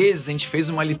 6 meses, a gente fez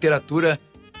uma literatura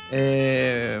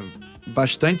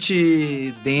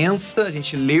bastante densa. A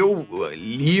gente leu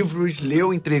livros,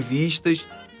 leu entrevistas,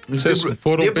 Vocês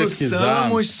foram pesquisar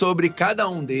sobre cada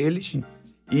um deles.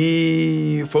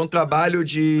 E foi um trabalho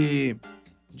de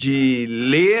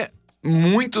ler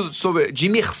muito de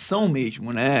imersão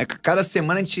mesmo, né? Cada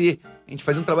semana a gente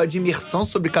fazia um trabalho de imersão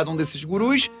sobre cada um desses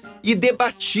gurus e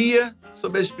debatia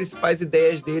sobre as principais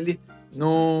ideias dele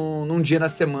num dia na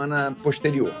semana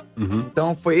posterior. Uhum.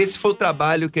 Então, esse foi o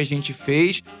trabalho que a gente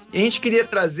fez. E a gente queria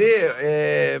trazer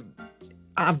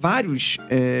há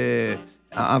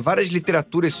várias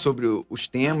literaturas sobre os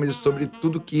temas e sobre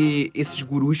tudo que esses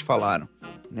gurus falaram,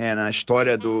 né, na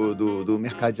história do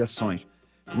mercado de ações.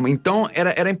 Então,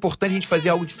 era importante a gente fazer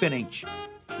algo diferente.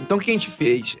 Então, o que a gente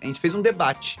fez? A gente fez um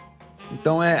debate.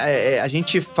 Então, a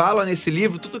gente fala nesse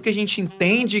livro tudo que a gente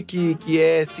entende que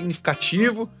é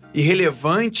significativo e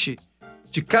relevante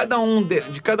de cada um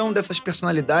dessas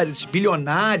personalidades, esses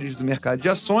bilionários do mercado de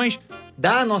ações,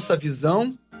 dá a nossa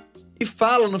visão e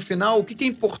fala no final o que é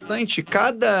importante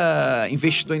cada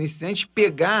investidor iniciante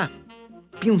pegar,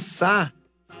 pensar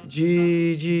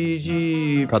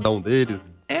de Cada um deles.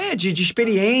 de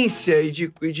experiência e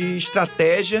de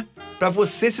estratégia para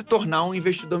você se tornar um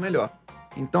investidor melhor.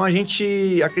 Então a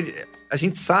gente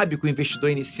sabe que o investidor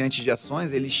iniciante de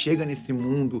ações, ele chega nesse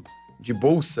mundo de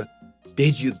bolsa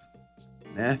perdido,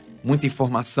 né? Muita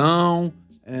informação,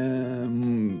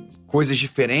 coisas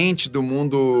diferentes do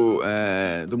mundo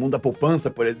da poupança,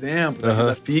 por exemplo, da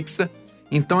renda fixa.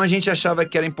 Então a gente achava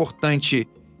que era importante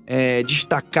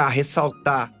destacar,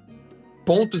 ressaltar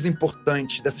pontos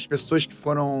importantes dessas pessoas que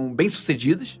foram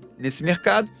bem-sucedidas nesse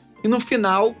mercado e, no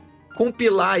final,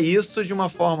 compilar isso de uma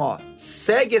forma,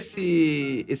 segue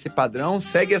esse padrão,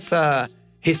 segue essa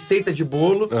receita de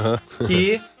bolo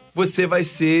que você vai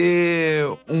ser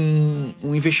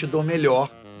um investidor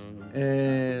melhor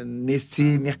nesse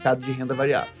mercado de renda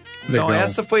variável. Legal. Então,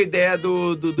 essa foi a ideia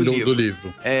do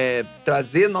livro.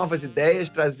 Trazer novas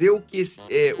ideias, trazer o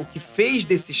que fez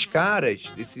desses caras,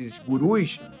 desses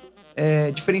gurus,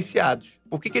 diferenciados.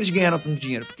 Por que eles ganharam tanto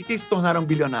dinheiro? Por que eles se tornaram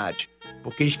bilionários?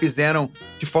 Porque eles fizeram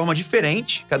de forma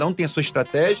diferente, cada um tem a sua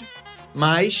estratégia,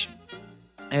 mas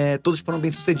todos foram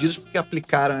bem-sucedidos porque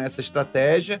aplicaram essa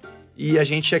estratégia e a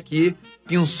gente aqui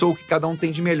pensou o que cada um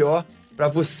tem de melhor para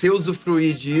você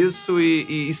usufruir disso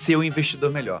e ser um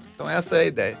investidor melhor. Então essa é a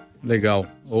ideia. Legal.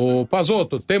 Ô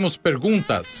Pazotto, temos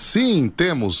perguntas? Sim,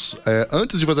 temos.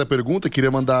 Antes de fazer a pergunta,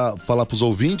 queria falar para os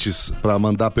ouvintes, para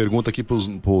mandar a pergunta aqui pro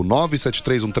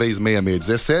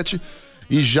 973136617.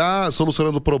 E já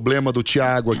solucionando o problema do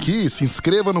Thiago aqui, se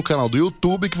inscreva no canal do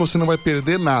YouTube que você não vai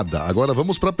perder nada. Agora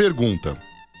vamos para a pergunta.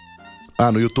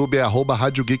 No YouTube é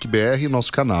 @Rádio Geek BR,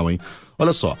 nosso canal, hein?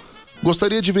 Olha só.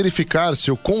 Gostaria de verificar se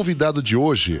o convidado de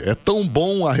hoje é tão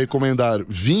bom a recomendar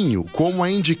vinho como a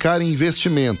indicar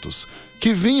investimentos.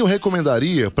 Que vinho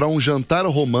recomendaria para um jantar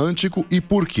romântico e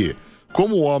por quê?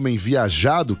 Como homem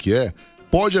viajado que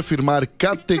pode afirmar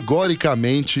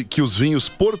categoricamente que os vinhos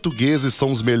portugueses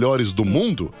são os melhores do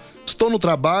mundo? Estou no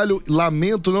trabalho e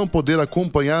lamento não poder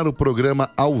acompanhar o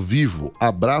programa ao vivo.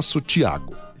 Abraço,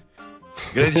 Thiago.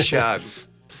 Grande Thiago.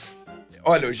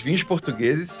 Olha, os vinhos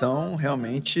portugueses são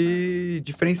realmente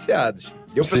diferenciados.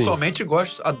 Eu, pessoalmente,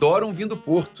 adoro um vinho do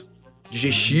Porto.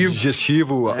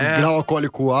 Digestivo, grau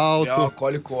alcoólico alto. Grau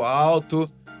alcoólico alto.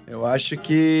 Eu acho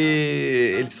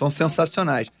que eles são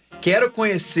sensacionais. quero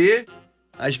conhecer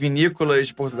as vinícolas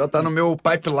de Portugal. Tá no meu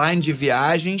pipeline de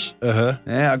viagens.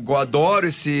 Né? Adoro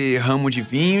esse ramo de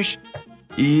vinhos.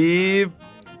 E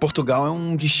Portugal é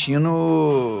um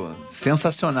destino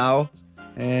sensacional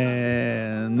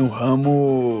no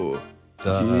ramo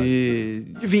de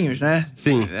vinhos, né?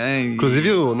 Sim.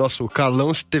 Inclusive o nosso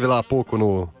Carlão esteve lá há pouco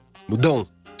no Dão.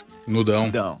 No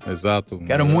Dão. Exato.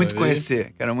 Quero muito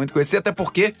conhecer, até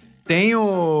porque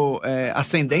tenho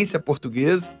ascendência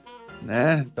portuguesa,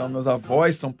 né? Então meus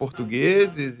avós são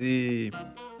portugueses e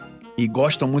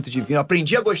gostam muito de vinho.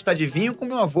 Aprendi a gostar de vinho com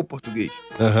meu avô português.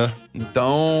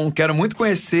 Então quero muito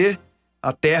conhecer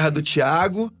a terra do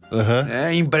Tiago.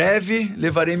 Em breve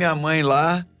levarei minha mãe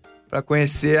lá para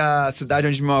conhecer a cidade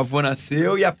onde meu avô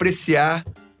nasceu e apreciar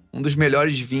um dos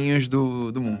melhores vinhos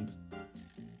do mundo.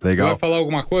 Legal. Vai falar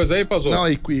alguma coisa aí, Pazô? Não,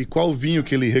 e qual vinho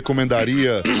que ele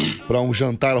recomendaria para um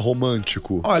jantar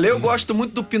romântico? Olha, eu gosto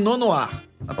muito do Pinot Noir.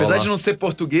 Apesar de não ser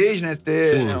português, né?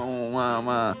 Ter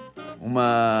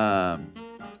uma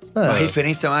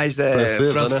referência mais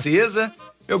francesa. Né?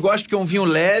 Eu gosto porque é um vinho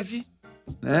leve,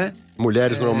 né?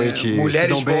 Mulheres normalmente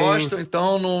gostam,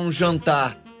 então num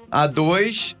jantar a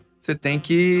dois, você tem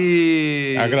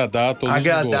que agradar todos os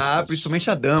gostos.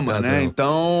 Principalmente a dama, né?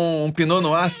 Então, um Pinot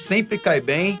Noir sempre cai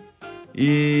bem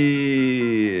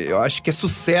e eu acho que é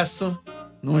sucesso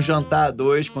num jantar a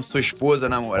dois com sua esposa,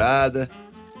 namorada,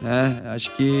 né?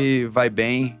 Acho que vai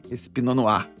bem esse Pinot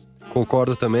Noir.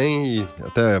 Concordo também, e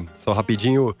até só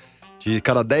rapidinho, de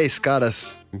cada 10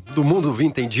 caras do mundo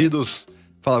entendidos,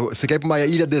 fala, você quer ir pra uma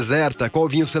ilha deserta, qual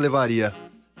vinho você levaria?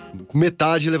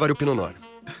 Metade levaria o Pinot Noir.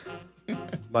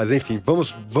 Mas enfim,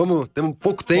 vamos, temos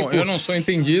pouco tempo. Bom, eu não sou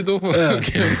entendido,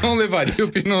 porque eu não levaria o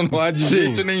Pinot Noir de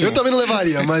jeito nenhum. Eu também não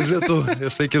levaria, mas eu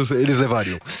sei que eles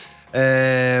levariam.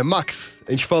 Max,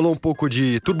 a gente falou um pouco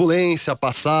de turbulência,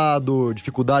 passado,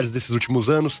 dificuldades desses últimos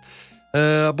anos.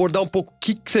 Abordar um pouco o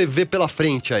que você vê pela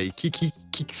frente aí. O que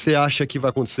você acha que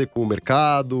vai acontecer com o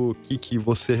mercado? O que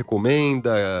você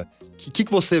recomenda? O que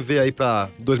você vê aí para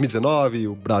 2019,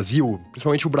 o Brasil,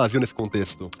 principalmente o Brasil nesse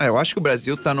contexto? Eu acho que o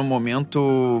Brasil está num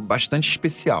momento bastante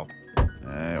especial.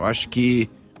 Eu acho que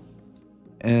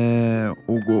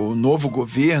o novo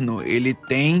governo, ele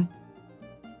tem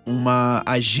uma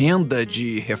agenda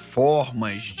de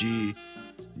reformas,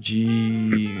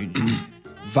 de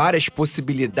várias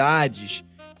possibilidades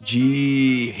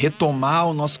de retomar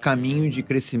o nosso caminho de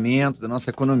crescimento da nossa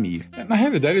economia. Na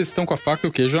realidade, eles estão com a faca e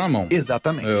o queijo na mão.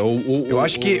 Exatamente. Eu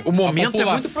acho que o momento a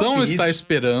população está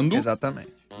esperando. Exatamente.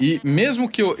 E mesmo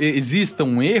que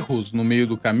existam erros no meio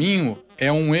do caminho,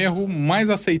 é um erro mais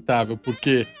aceitável,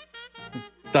 porque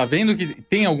tá vendo que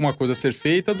tem alguma coisa a ser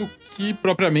feita do que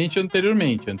propriamente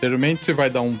anteriormente. Anteriormente, você vai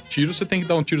dar um tiro, você tem que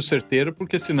dar um tiro certeiro,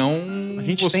 porque senão a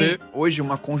gente tem hoje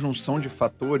uma conjunção de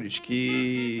fatores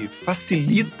que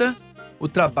facilita o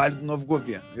trabalho do novo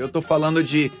governo. Eu tô falando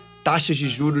de taxas de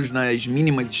juros nas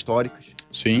mínimas históricas.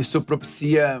 Sim. Isso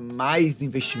propicia mais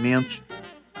investimentos,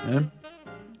 né?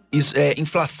 Isso é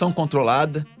inflação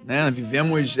controlada, né?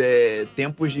 Vivemos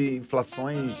tempos de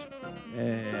inflações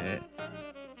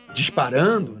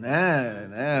disparando,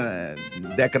 né?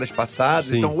 Décadas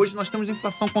passadas. Sim. Então, hoje nós temos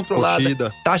inflação controlada,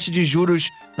 contida, taxa de juros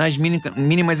nas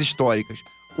mínimas históricas.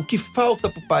 O que falta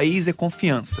para o país é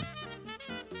confiança,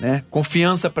 né?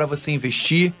 Confiança para você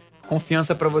investir,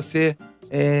 confiança para você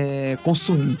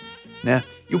consumir, né?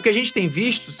 E o que a gente tem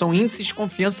visto são índices de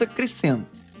confiança crescendo,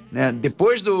 né?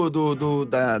 Depois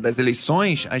das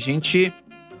eleições, a gente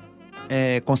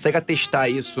consegue atestar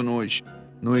isso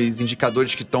nos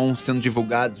indicadores que estão sendo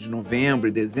divulgados de novembro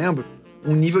e dezembro,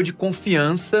 um nível de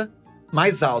confiança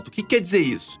mais alto. O que quer dizer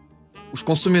isso? Os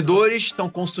consumidores estão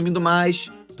consumindo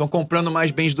mais, estão comprando mais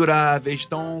bens duráveis,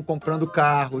 estão comprando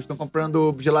carros, estão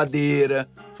comprando geladeira,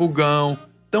 fogão,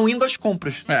 estão indo às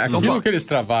compras. Aquilo que eles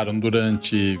travaram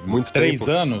durante muito 3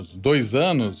 anos, 2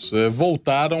 anos,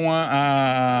 voltaram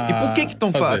a E por que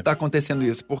está acontecendo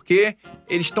isso? Porque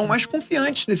eles estão mais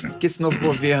confiantes que esse novo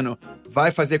governo vai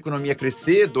fazer a economia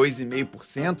crescer,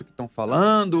 2,5% que estão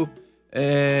falando.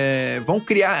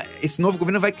 Esse novo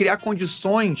governo vai criar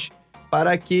condições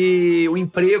para que o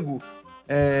emprego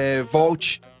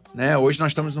volte, né? Hoje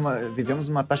nós vivemos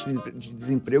uma taxa de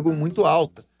desemprego muito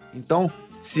alta. Então,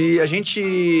 se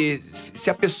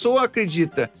a pessoa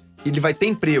acredita que ele vai ter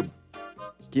emprego,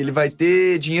 que ele vai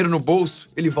ter dinheiro no bolso,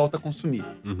 ele volta a consumir.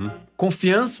 Uhum.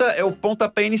 Confiança é o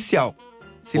pontapé inicial.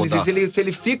 Se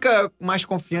ele fica mais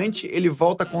confiante, ele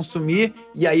volta a consumir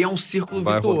e aí é um círculo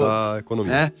virtuoso. Vai rodar a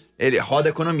economia. Né? Ele roda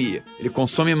a economia. Ele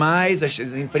consome mais, as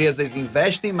empresas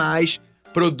investem mais,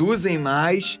 produzem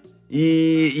mais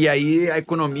e aí a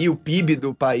economia, o PIB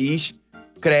do país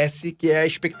cresce, que é a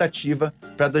expectativa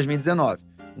para 2019.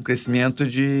 Um crescimento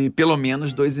de pelo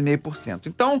menos 2,5%.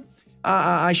 Então,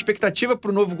 a expectativa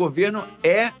para o novo governo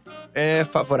é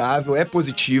favorável, é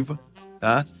positiva.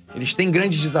 Tá? Eles têm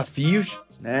grandes desafios,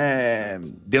 né?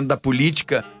 Dentro da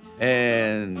política.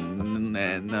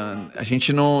 A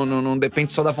gente não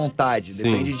depende só da vontade,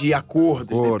 depende de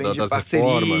acordos, depende de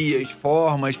parcerias,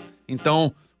 formas.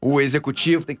 Então, o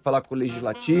executivo tem que falar com o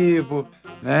legislativo,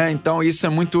 né? Então, isso é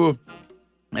muito...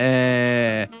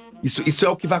 Isso é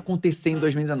o que vai acontecer em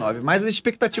 2019. Mas as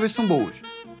expectativas são boas,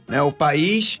 né? O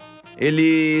país,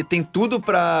 ele tem tudo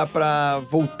para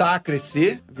voltar a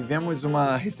crescer. Vivemos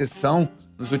uma recessão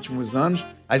nos últimos anos.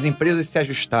 As empresas se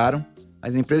ajustaram.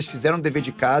 As empresas fizeram o dever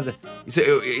de casa.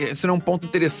 Isso é um ponto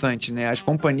interessante, né? As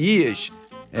companhias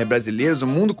brasileiras, o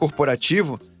mundo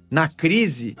corporativo, na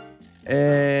crise,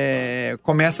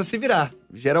 começa a se virar.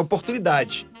 Gera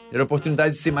oportunidades. Gera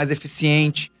oportunidades de ser mais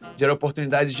eficiente. Gera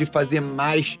oportunidades de fazer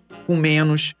mais com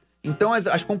menos. Então,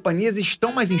 as companhias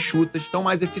estão mais enxutas, estão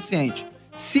mais eficientes.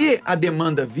 Se a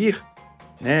demanda vir,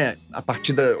 né, a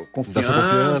partir da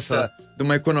confiança, de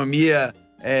uma economia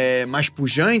mais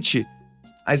pujante,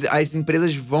 as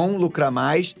empresas vão lucrar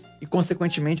mais e,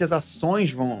 consequentemente, as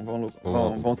ações vão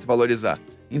se valorizar.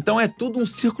 Então, é tudo um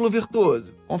círculo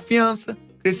virtuoso. Confiança,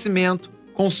 crescimento,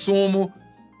 consumo,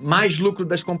 mais lucro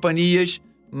das companhias,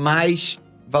 mais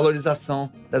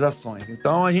valorização das ações.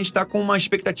 Então, a gente está com uma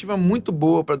expectativa muito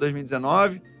boa para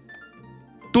 2019.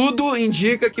 Tudo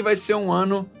indica que vai ser um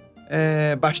ano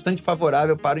bastante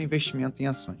favorável para o investimento em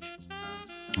ações.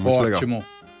 Muito ótimo. Legal.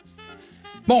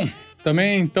 Bom,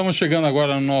 também estamos chegando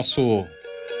agora no nosso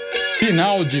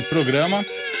final de programa.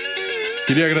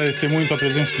 Queria agradecer muito a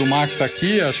presença do Max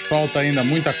aqui. Acho que falta ainda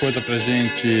muita coisa pra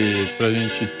gente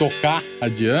tocar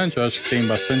adiante. Eu acho que tem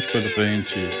bastante coisa pra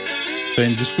gente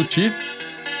discutir.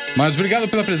 Mas obrigado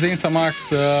pela presença, Max.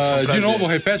 De novo,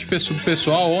 repete pro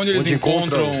pessoal onde eles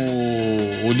encontram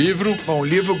o livro. Bom, o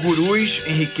livro Gurus,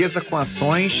 Enriqueça com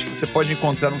Ações, você pode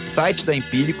encontrar no site da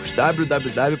Empiricus,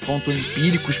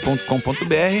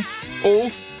 www.empiricus.com.br, ou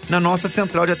na nossa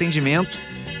central de atendimento,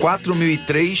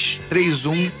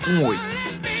 4003-3118.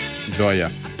 Joia.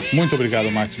 Muito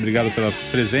obrigado, Max. Obrigado pela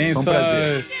presença. É um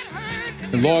prazer.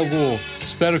 Logo,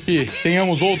 espero que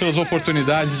tenhamos outras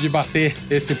oportunidades de bater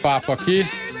esse papo aqui.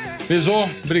 Bezô,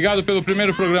 obrigado pelo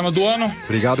primeiro programa do ano.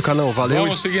 Obrigado, Carlão. Valeu.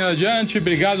 Vamos seguindo adiante.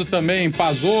 Obrigado também,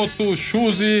 Pazotto,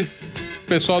 Chuzi,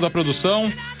 pessoal da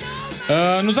produção.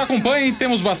 Nos acompanhem,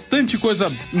 temos bastante coisa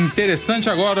interessante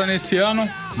agora nesse ano.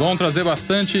 Vamos trazer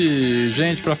bastante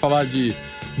gente para falar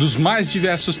dos mais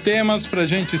diversos temas, pra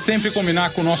gente sempre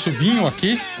combinar com o nosso vinho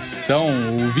aqui.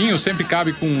 Então, o vinho sempre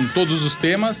cabe com todos os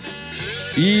temas.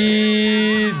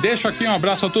 E deixo aqui um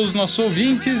abraço a todos os nossos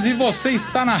ouvintes. E você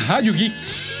está na Rádio Geek.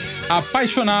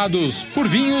 Apaixonados por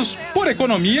vinhos, por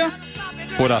economia,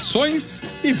 por ações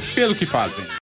e pelo que fazem.